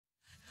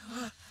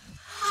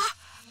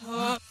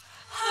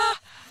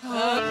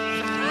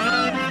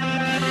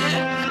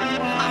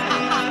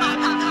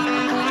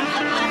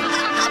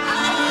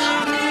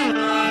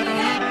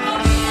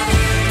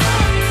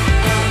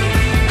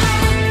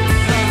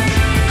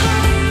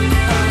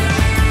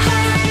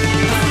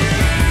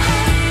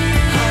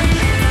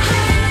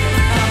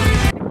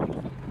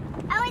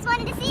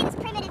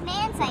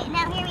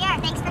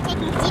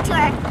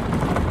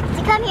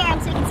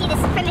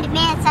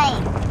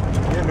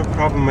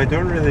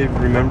sure they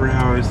remember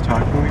how I was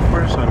talking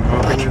before, so I'm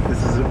hoping that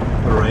this is the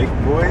right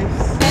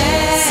voice.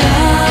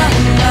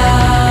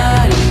 Somebody's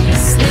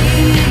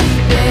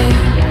sleeping,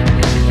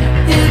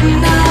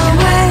 hidden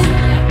away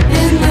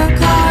in the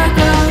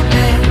cargo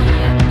bay.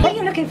 What are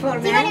you looking for,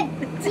 man?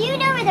 Do you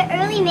know where the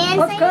early man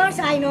Of site course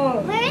I know.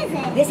 is? Where is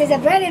it? This is a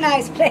very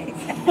nice place.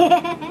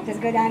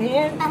 Just go down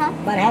here,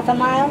 about half a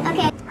mile.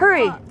 Okay.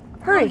 Hurry,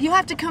 hurry. Oh, you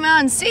have to come out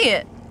and see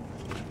it.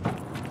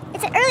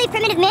 It's an early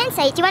primitive man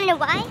site. Do you want to know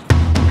why?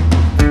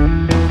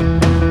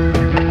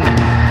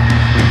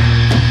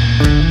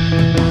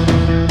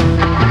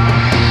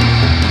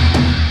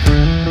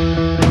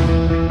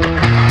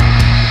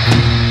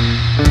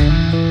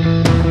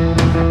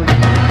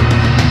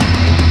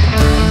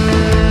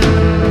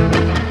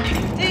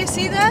 Do you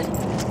see that?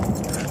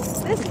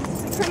 This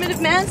is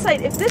primitive man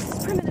site. If this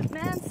is primitive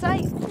man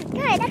site.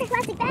 God, that's a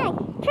plastic bag.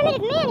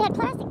 Primitive man had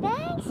plastic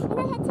bags, and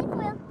then had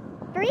tinfoil.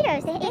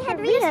 Burritos. They had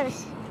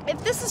burritos.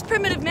 If this is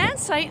primitive man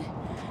site,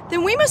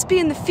 then we must be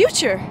in the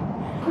future.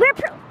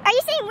 Are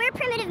you saying we're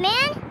primitive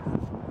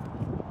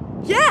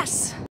man?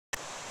 Yes!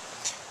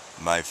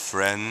 My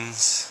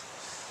friends,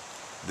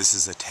 this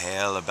is a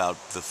tale about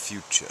the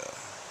future,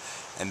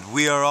 and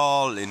we are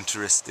all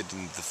interested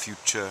in the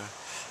future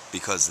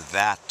because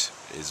that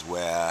is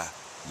where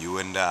you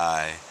and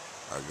I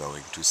are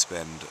going to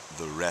spend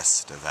the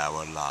rest of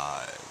our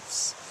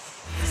lives.